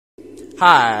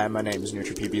Hi, my name is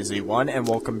NutriPBZ1, and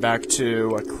welcome back to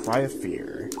A Cry of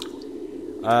Fear.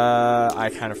 I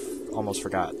kind of almost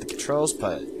forgot the controls,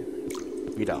 but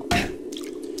we don't.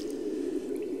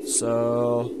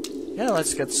 So, yeah,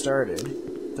 let's get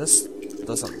started. This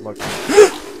doesn't look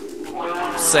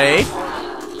safe.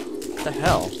 What the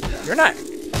hell? You're not.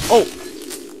 Oh!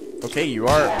 Okay, you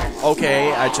are.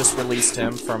 Okay, I just released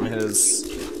him from his.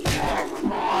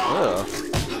 Ugh.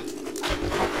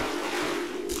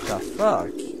 The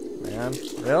fuck, man?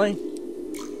 Really?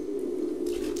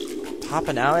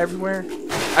 Popping out everywhere?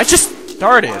 I just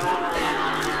started!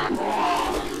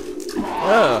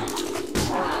 Ugh.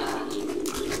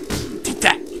 Take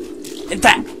that! And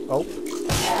that! Oh.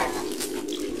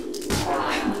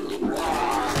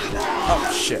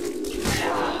 Oh, shit.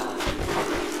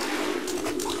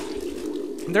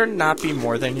 Can there not be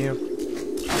more than you?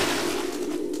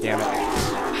 Damn it.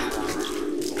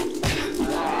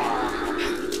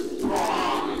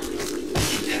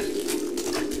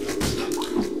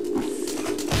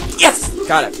 Yes!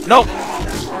 Got it. Nope!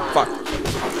 Fuck.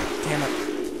 Damn it.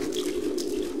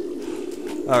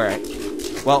 Alright.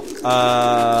 Well,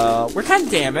 we're kind of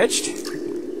damaged.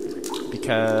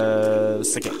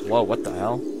 Because... Whoa, what the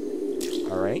hell?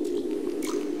 Alright.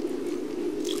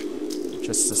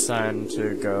 Just decided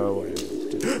to go and...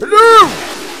 No!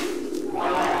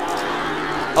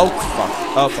 Oh, fuck.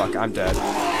 Oh, fuck. I'm dead.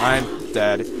 I'm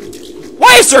dead.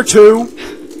 Why is there two?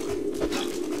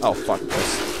 Oh, fuck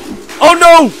this. Oh,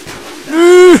 no!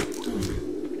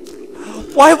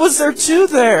 Why was there two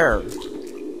there?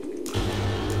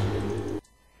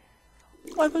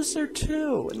 Why was there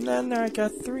two? And then I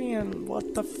got three, and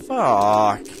what the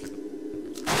fuck?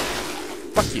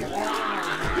 Fuck you.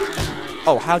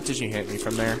 Oh, how did you hit me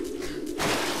from there?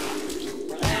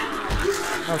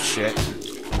 Oh, shit.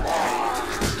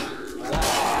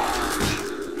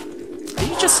 Did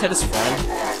he just hit his friend?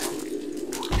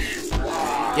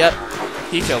 Yep,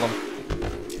 he killed him.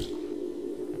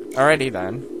 Alrighty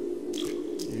then.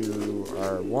 You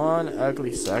are one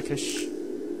ugly suckish.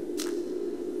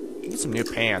 Need some new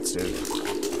pants, dude.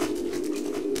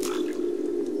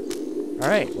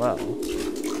 Alright, well.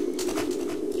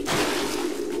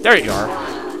 There you are.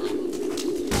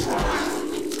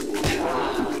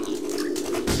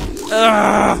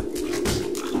 Ugh.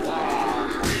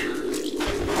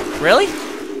 Really?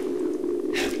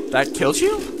 That killed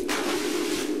you?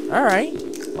 Alright.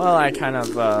 Well, I kind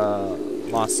of,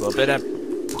 lost a little bit of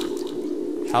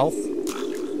health.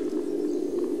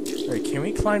 Wait, can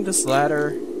we climb this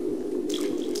ladder?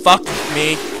 Fuck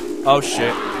me. Oh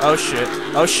shit. Oh shit.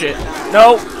 Oh shit.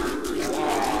 No!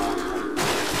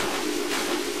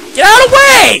 Get out of the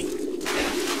way!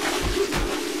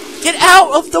 Get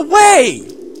out of the way!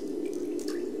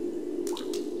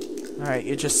 Alright,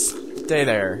 you just stay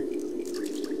there.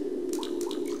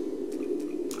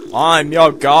 I'm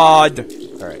your god!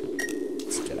 Alright,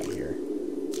 let's get out of here.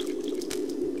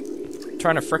 I'm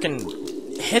trying to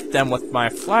frickin' hit them with my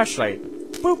flashlight.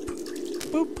 Boop!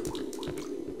 Boop!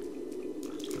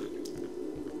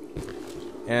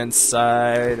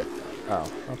 Inside...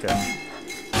 Oh, okay.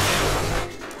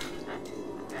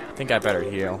 I think I better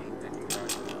heal.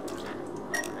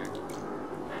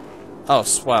 Oh,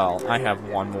 swell. I have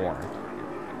one more.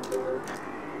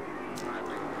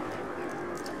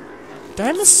 Did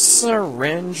I miss a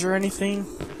syringe or anything?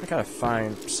 I gotta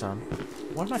find some.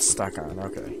 What am I stuck on?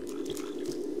 Okay.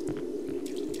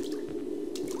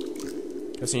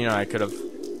 Because, you know, I could have...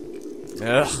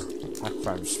 Ugh. That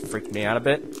probably just freaked me out a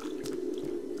bit.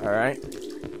 Alright.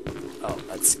 Oh,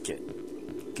 let's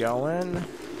get going.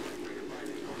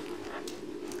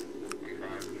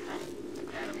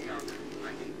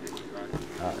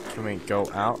 Can we go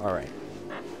out? Alright.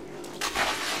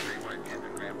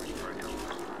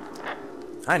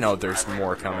 I know there's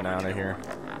more coming out of here.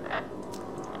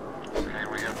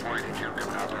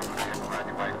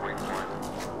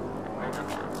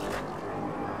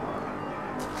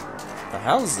 The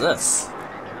hell is this?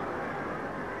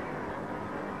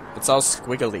 It's all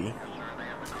squiggly.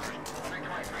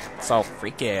 It's all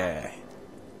freaky.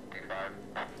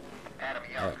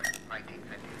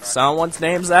 Someone's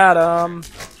name's Adam.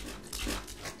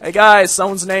 Hey guys,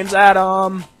 someone's name's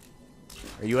Adam.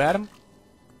 Are you Adam?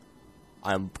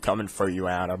 I'm coming for you,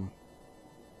 Adam.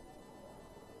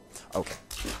 Okay.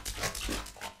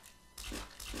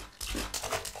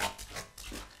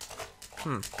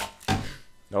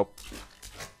 Nope.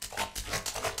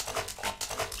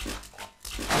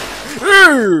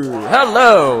 Ooh,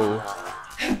 hello!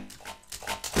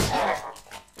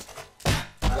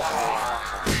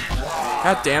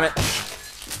 God damn it.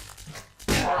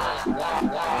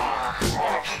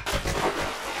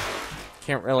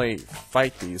 Can't really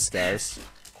fight these guys.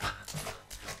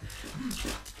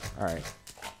 Alright.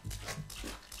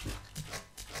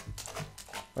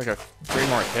 Like 3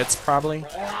 more hits, probably?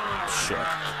 Shit.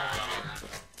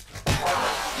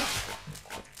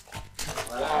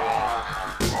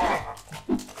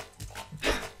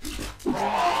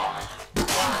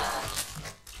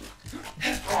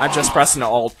 I'm just pressing the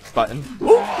alt button.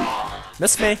 Ooh!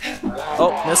 Miss me.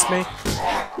 Oh, miss me.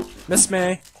 Miss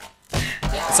me.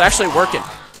 It's actually working.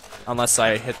 Unless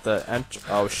I hit the enter.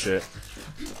 Oh, shit.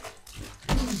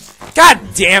 God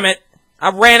damn it! I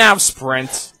ran out of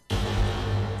sprint.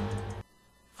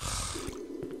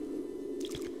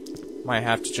 Might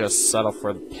have to just settle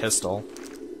for the pistol.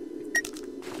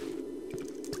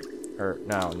 Or,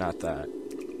 no, not that.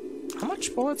 How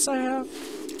much bullets I have?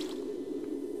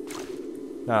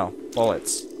 No,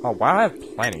 bullets. Oh, wow, I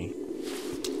have plenty.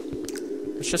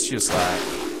 Let's just use that.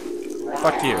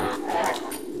 Fuck you.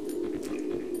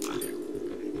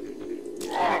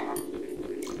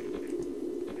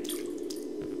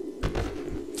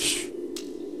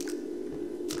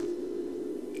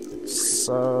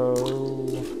 So...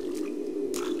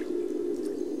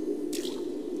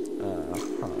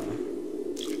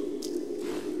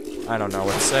 I don't know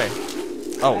what to say.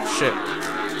 Oh, shit.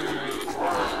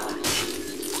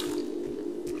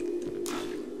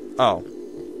 Oh.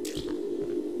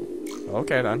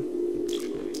 Okay, then.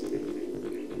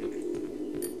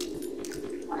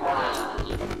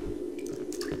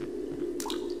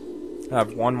 I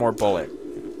have 1 more bullet.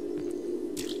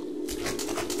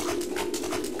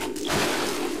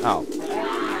 Oh.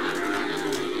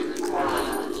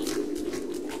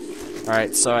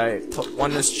 Alright, so I put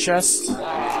 1 in this chest.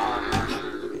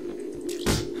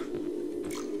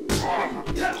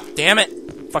 Damn it!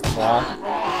 Fucking wall.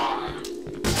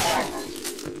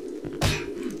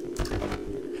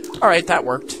 Alright, that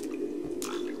worked.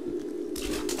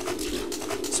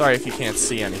 Sorry if you can't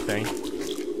see anything.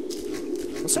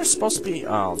 Was there supposed to be...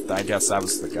 Oh, I guess that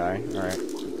was the guy. Alright.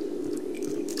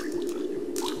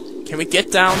 Can we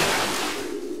get down?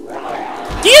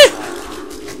 Yeah!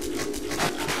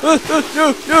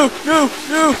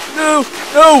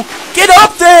 No! Get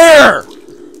up there!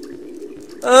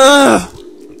 Ugh!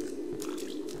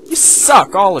 You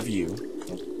suck, all of you.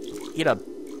 Eat a...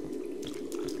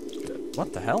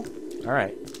 What the hell?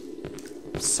 Alright.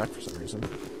 Suck for some reason.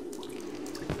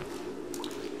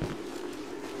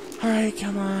 Alright,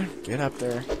 come on. Get up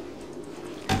there.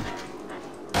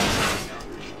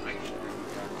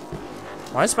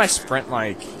 Why is my sprint,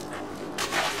 like...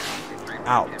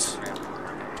 out?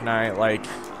 Can I, like...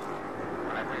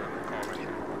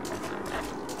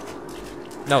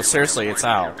 No, seriously, it's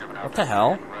out. What the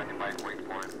hell?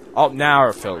 Oh, now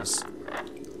it fills.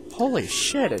 Holy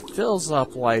shit, it fills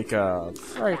up like a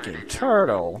freaking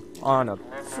turtle on a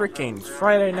freaking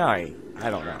Friday night. I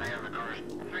don't know.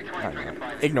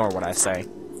 Ignore what I say.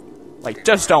 Like,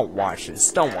 just don't watch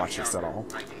this. Don't watch this at all.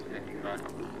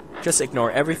 Just ignore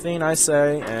everything I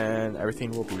say, and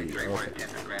everything will be okay.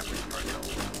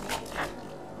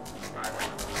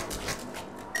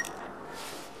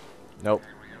 Nope.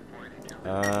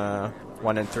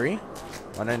 1 and 3?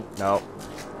 1 and... Nope.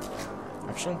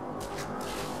 Actually...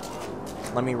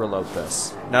 Let me reload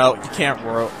this. No, you can't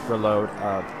reload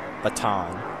a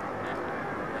baton.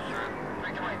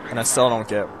 And I still don't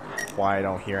get why I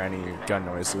don't hear any gun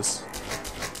noises.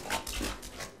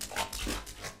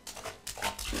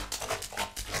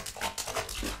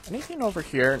 Anything over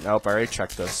here? Nope, I already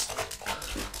checked this.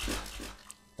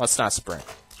 Let's not sprint.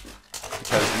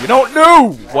 Because you don't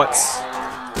know what's...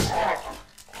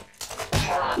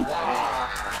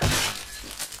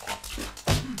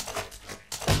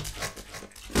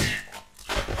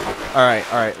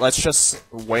 Alright, let's just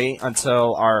wait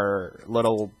until our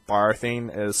little bar thing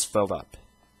is filled up.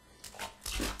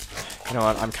 You know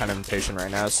what, I'm kind of impatient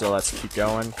right now, so let's keep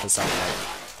going, because I'm like...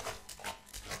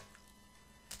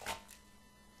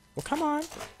 Well, come on!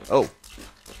 Oh.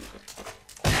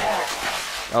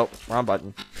 Oh, wrong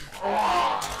button.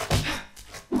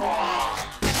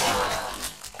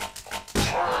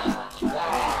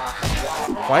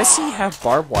 Why does he have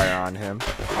barbed wire on him?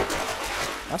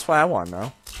 That's what I want to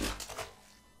know.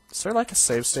 Is there like a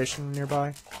save station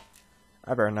nearby?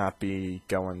 I better not be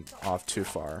going off too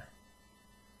far.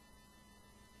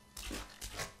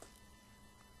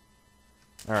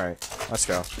 Alright, let's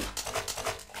go.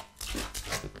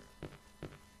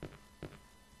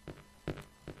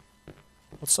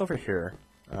 What's over here?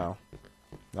 Oh.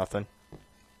 Nothing.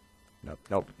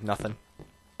 Nope, nothing.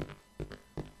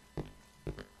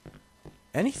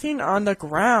 Anything on the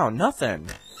ground? Nothing.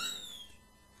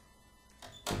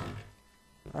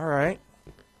 Alright.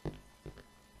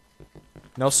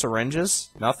 No syringes?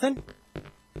 Nothing?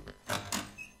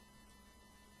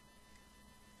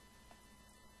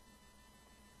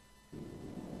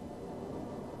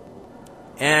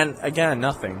 And again,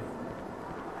 nothing.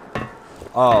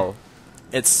 Oh.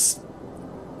 It's...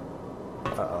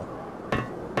 Uh-oh.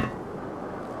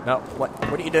 No,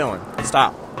 what are you doing?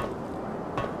 Stop.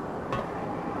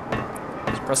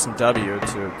 He's pressing W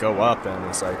to go up, and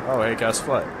it's like, oh, hey, guess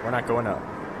what? We're not going up.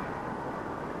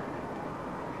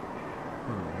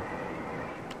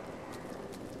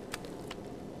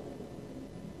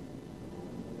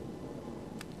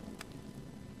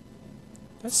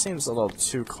 That seems a little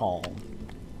too calm.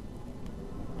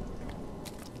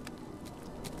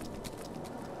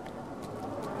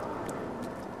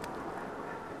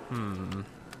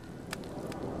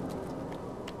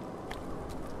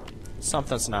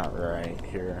 Something's not right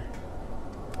here.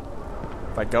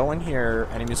 If I go in here,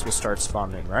 enemies will start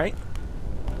spawning, right?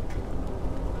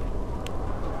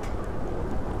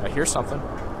 I hear something.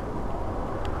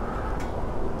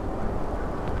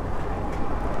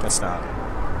 Guess not.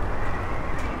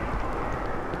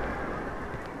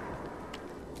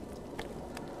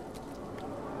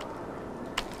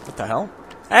 What the hell?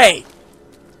 Hey!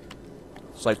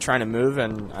 It's like trying to move,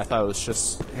 and I thought it was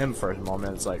just him for a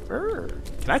moment. It's like, Urgh.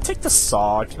 Can I take the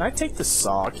saw? Can I take the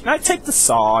saw? Can I take the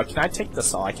saw? Can I take the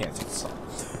saw? I can't take the saw.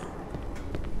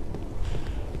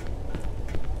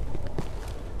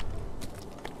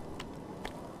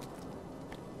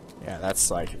 Yeah, that's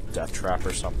like a death trap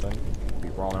or something. Be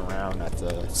rolling around at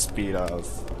the speed of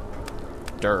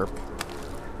derp.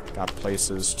 Got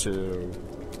places to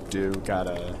do,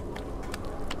 gotta...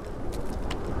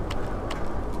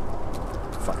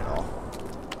 Fuck it all.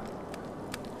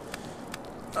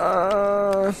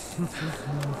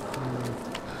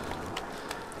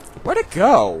 Where'd it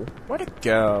go? Where'd it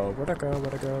go? Where'd it go?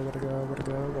 Where'd it go? Where'd it go? Where'd it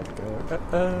go? Where'd it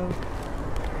go? Uh-oh.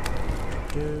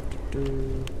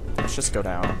 Let's just go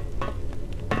down.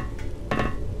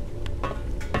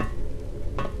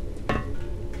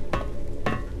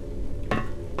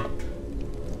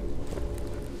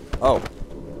 Oh.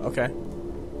 Okay.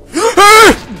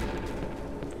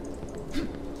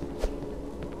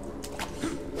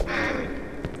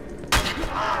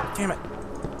 Damn it.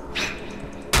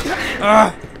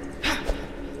 Ah!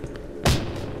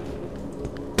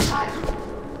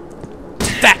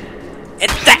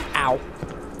 It's that! Ow!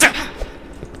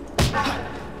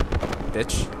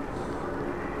 Bitch.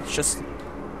 It's just...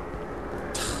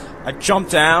 I jump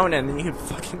down and then he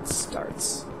fucking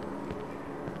starts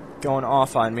going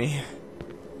off on me.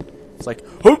 It's like...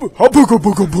 Alright.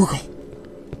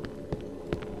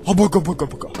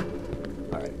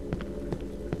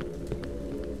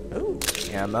 Ooh,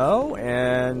 ammo,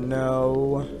 and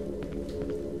no...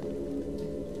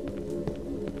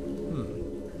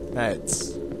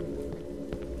 Meds.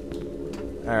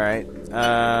 Alright,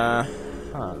 huh.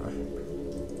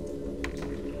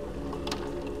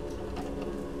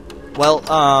 Well,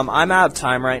 I'm out of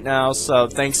time right now, so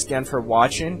thanks again for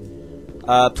watching.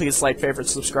 Please like, favorite,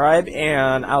 subscribe,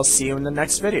 and I'll see you in the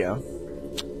next video.